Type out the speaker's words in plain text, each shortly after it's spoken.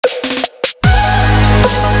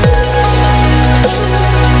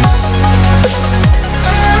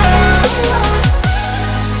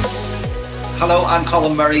I'm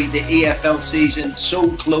Colin Murray. The EFL season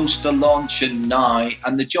so close to launching now,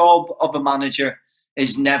 and the job of a manager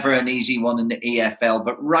is never an easy one in the EFL.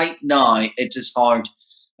 But right now, it's as hard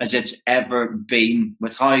as it's ever been,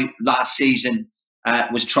 with how last season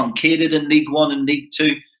was truncated in League One and League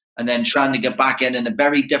Two, and then trying to get back in a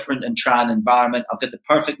very different and trying environment. I've got the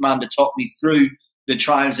perfect man to talk me through the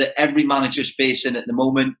trials that every manager's facing at the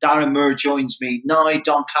moment. Darren Moore joins me now,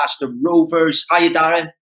 Doncaster Rovers. Hiya, Darren.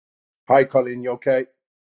 Hi, Colin. You okay?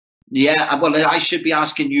 Yeah, well, I should be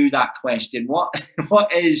asking you that question. What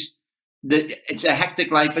is the? It's a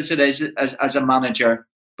hectic life as it is as a manager,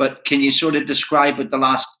 but can you sort of describe what the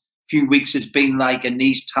last few weeks has been like in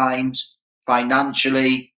these times,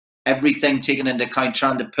 financially, everything taken into account,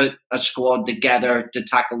 trying to put a squad together to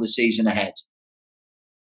tackle the season ahead?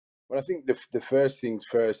 Well, I think the first things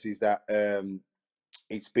first is that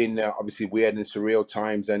it's been obviously weird and surreal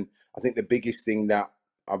times, and I think the biggest thing that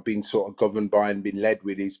I've been sort of governed by and been led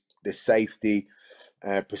with is the safety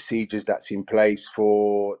procedures that's in place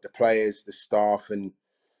for the players, the staff, and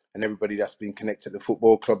everybody that's been connected to the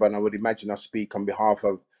football club. And I would imagine I speak on behalf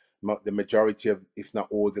of the majority of, if not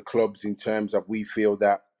all, the clubs in terms of we feel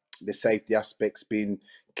that the safety aspect's been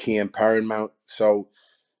key and paramount. So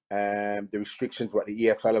the restrictions what the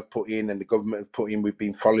EFL have put in and the government have put in, we've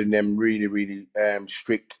been following them really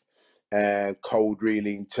strict code,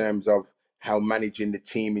 really, in terms of how managing the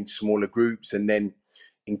team in smaller groups and then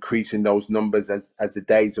increasing those numbers as the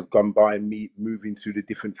days have gone by and moving through the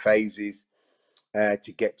different phases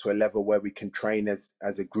to get to a level where we can train as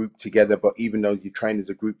a group together. But even though you train as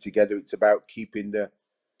a group together, it's about keeping the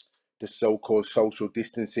so-called social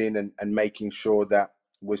distancing and making sure that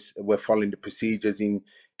we're following the procedures in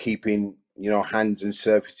keeping hands and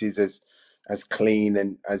surfaces as clean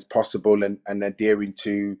and as possible and adhering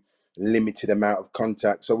to limited amount of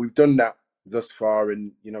contact. So we've done that thus far,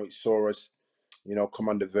 and it saw us come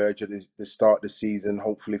on the verge of the start of the season.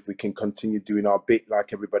 Hopefully, if we can continue doing our bit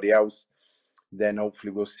like everybody else, then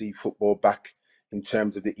hopefully we'll see football back in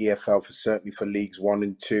terms of the EFL, certainly for Leagues 1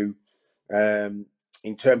 and 2.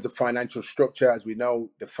 In terms of financial structure, as we know,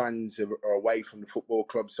 the fans are away from the football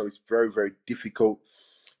club, so it's very difficult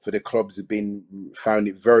for the clubs. Have found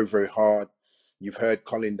it very hard. You've heard,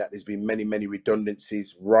 Colin, that there's been many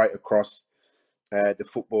redundancies right across the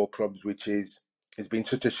football clubs, which has been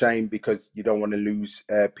such a shame because you don't want to lose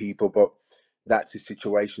people, but that's the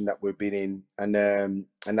situation that we've been in, and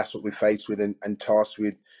that's what we're faced with and tasked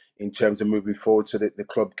with in terms of moving forward, so that the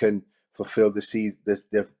club can fulfill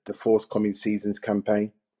the forthcoming season's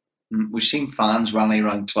campaign. We've seen fans rally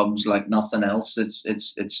around clubs like nothing else.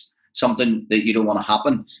 It's something that you don't want to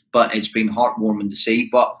happen, but it's been heartwarming to see.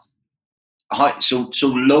 But so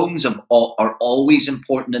loans are always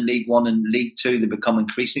important in League 1 and League 2. They become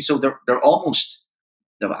increasingly so. They're almost,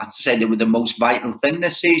 I have to say, they were the most vital thing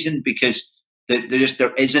this season, because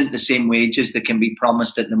there isn't the same wages that can be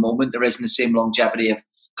promised at the moment. There isn't the same longevity of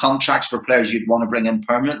contracts for players you'd want to bring in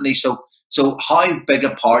permanently. So how big a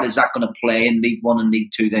part is that going to play in League 1 and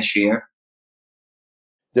League 2 this year?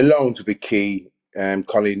 The loans will be key,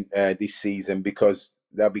 Colin, this season, because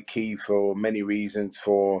they'll be key for many reasons.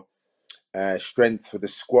 For strength for the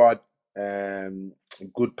squad,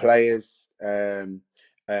 good players,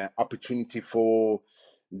 opportunity for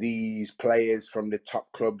these players from the top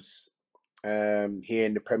clubs here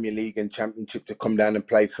in the Premier League and Championship to come down and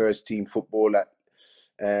play first team football at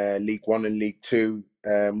League 1 and League 2,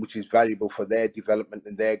 which is valuable for their development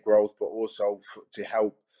and their growth, but also to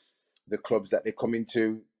help the clubs that they come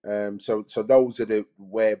into. So those are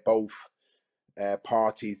where both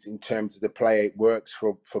parties, in terms of the player, it works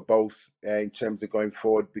for both in terms of going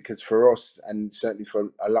forward. Because for us, and certainly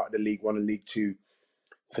for a lot of the League 1 and League 2,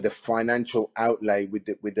 for the financial outlay with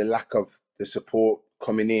the lack of the support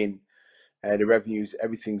coming in, the revenues,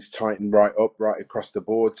 everything's tightened right across the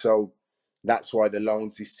board. So that's why the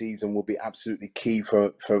loans this season will be absolutely key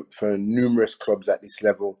for numerous clubs at this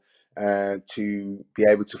level to be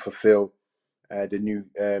able to fulfill the new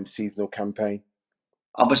seasonal campaign.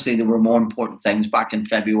 Obviously, there were more important things back in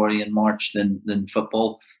February and March than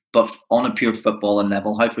football. But on a pure footballing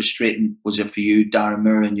level, how frustrating was it for you, Darren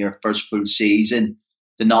Moore, in your first full season,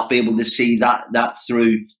 to not be able to see that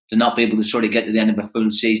through, to not be able to sort of get to the end of a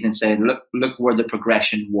full season and say, look where the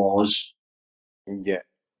progression was?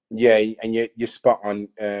 Yeah, and you're spot on,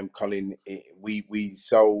 Colin. We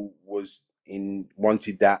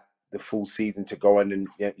wanted that the full season to go on and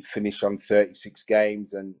finish on 36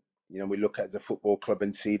 games, and we look at as a football club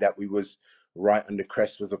and see that we was right on the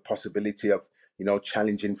crest with a possibility of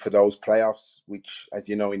challenging for those playoffs, which, as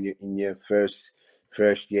you know, in your first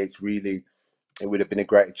year, it's really it would have been a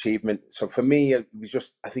great achievement. So for me, it was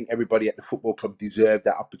just, I think everybody at the football club deserved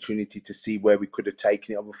that opportunity to see where we could have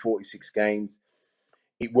taken it over 46 games.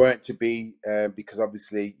 It weren't to be, because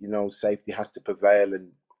obviously, you know, safety has to prevail. And,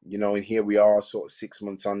 you know, and here we are sort of 6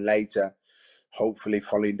 months on later, hopefully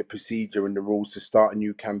following the procedure and the rules to start a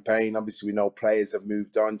new campaign. Obviously, we know players have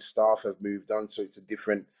moved on, staff have moved on. So it's a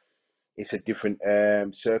different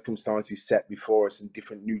circumstances set before us and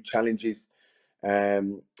different new challenges.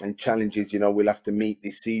 And challenges, you know, we'll have to meet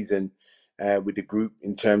this season with the group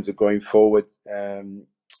in terms of going forward.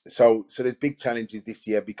 So there's big challenges this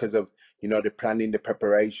year because of, you know, the planning, the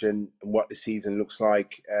preparation, and what the season looks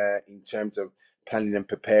like in terms of planning and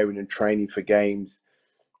preparing and training for games.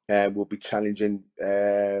 Will be challenging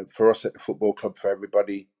for us at the football club, for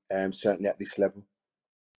everybody, certainly at this level.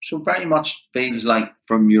 So very much feels like,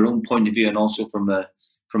 from your own point of view and also from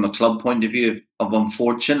a club point of view, of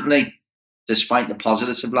unfortunately, despite the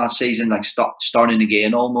positives of last season, like starting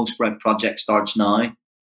again almost, where project starts now.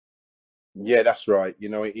 Yeah, that's right. You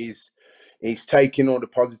know, it's taking all the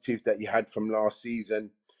positives that you had from last season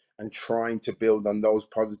and trying to build on those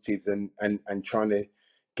positives and trying to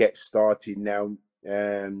get started now.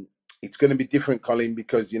 It's going to be different, Colin,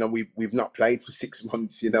 because, you know, we've not played for 6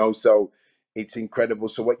 months, you know, so it's incredible.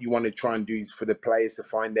 So what you want to try and do is for the players to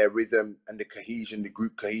find their rhythm and the cohesion, the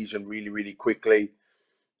group cohesion, really, really quickly.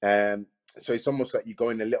 So it's almost like you're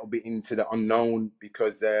going a little bit into the unknown,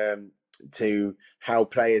 because to how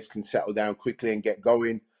players can settle down quickly and get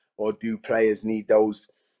going, or do players need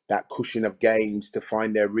that cushion of games to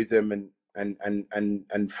find their rhythm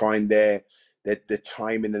and find the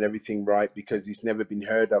timing and everything right, because it's never been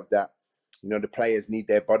heard of that. You know, the players need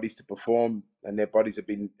their bodies to perform, and their bodies have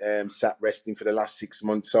been sat resting for the last 6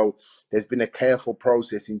 months. So there's been a careful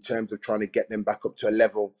process in terms of trying to get them back up to a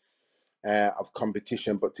level of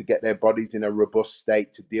competition, but to get their bodies in a robust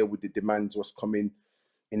state to deal with the demands what's coming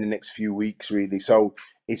in the next few weeks, really. So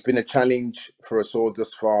it's been a challenge for us all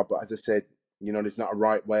thus far, but as I said, you know, there's not a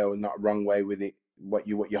right way or not a wrong way with it. What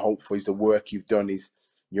you hope for is the work you've done is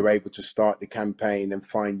you're able to start the campaign and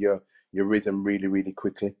find your rhythm really, really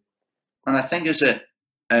quickly. And I think as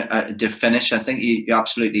to finish, I think you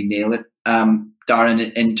absolutely nail it,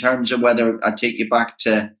 Darren, in terms of whether I take you back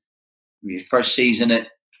to your first season at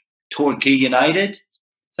Torquay United,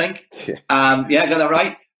 I think. Yeah, got that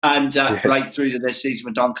right. And yes, right through to this season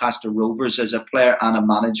with Doncaster Rovers as a player and a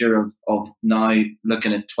manager of now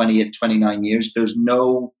looking at 28, 29 years. There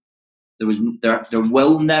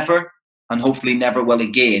will never, and hopefully never will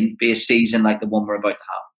again, be a season like the one we're about to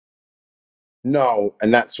have. No,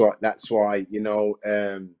 and that's why, you know,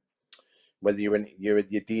 whether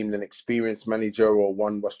you're deemed an experienced manager or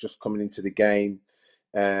one that's just coming into the game,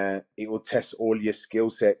 it will test all your skill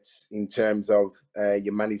sets in terms of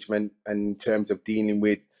your management and in terms of dealing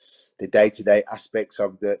with the day-to-day aspects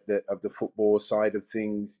of the football side of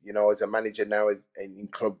things. You know, as a manager now, in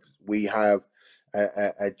clubs, we have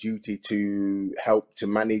a duty to help to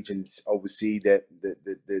manage and oversee the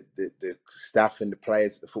staff and the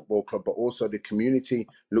players at the football club, but also the community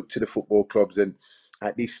look to the football clubs. And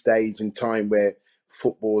at this stage in time where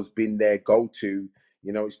football's been their go-to,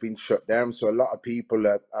 you know, it's been shut down. So a lot of people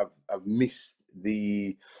have missed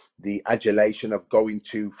the adulation of going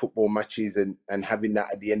to football matches and having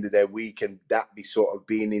that at the end of their week, and that be sort of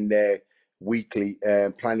being in their weekly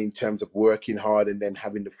plan in terms of working hard and then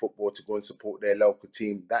having the football to go and support their local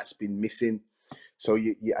team. That's been missing. So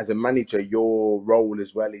you, as a manager, your role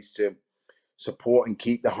as well is to support and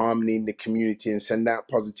keep the harmony in the community and send out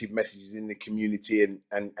positive messages in the community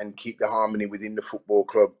and keep the harmony within the football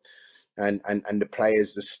club and the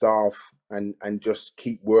players, the staff, and just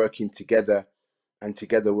keep working together. And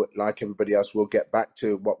together, like everybody else, we'll get back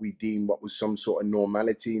to what we deem what was some sort of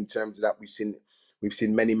normality in terms of that. We've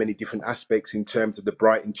seen many different aspects in terms of the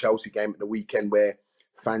Brighton Chelsea game at the weekend, where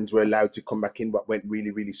fans were allowed to come back in, but went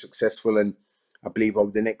really successful. And I believe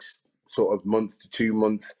over the next sort of month to 2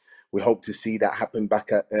 months, we hope to see that happen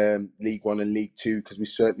back at League One and League Two, because we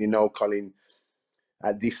certainly know, Colin,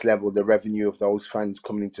 at this level, the revenue of those fans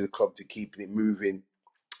coming into the club to keep it moving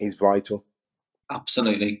is vital.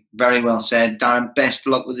 Absolutely. Very well said, Darren. Best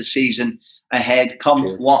of luck with the season ahead, come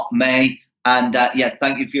what may. And yeah,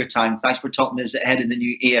 thank you for your time. Thanks for talking to us ahead of the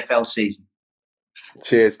new EFL season.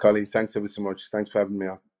 Cheers, Colin. Thanks ever so much. Thanks for having me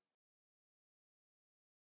on.